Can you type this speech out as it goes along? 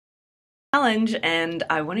Challenge, and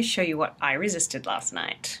I want to show you what I resisted last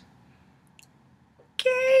night.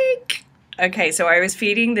 Cake! Okay, so I was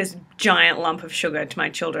feeding this giant lump of sugar to my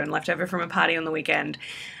children, left over from a party on the weekend,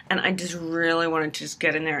 and I just really wanted to just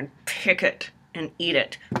get in there and pick it and eat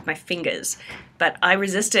it with my fingers. But I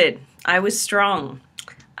resisted. I was strong.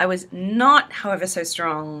 I was not, however, so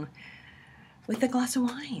strong with a glass of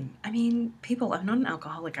wine. I mean, people, I'm not an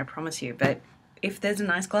alcoholic, I promise you, but if there's a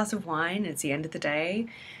nice glass of wine, it's the end of the day,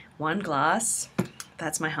 one glass,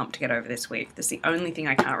 that's my hump to get over this week. That's the only thing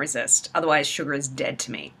I can't resist. Otherwise, sugar is dead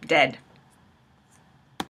to me. Dead.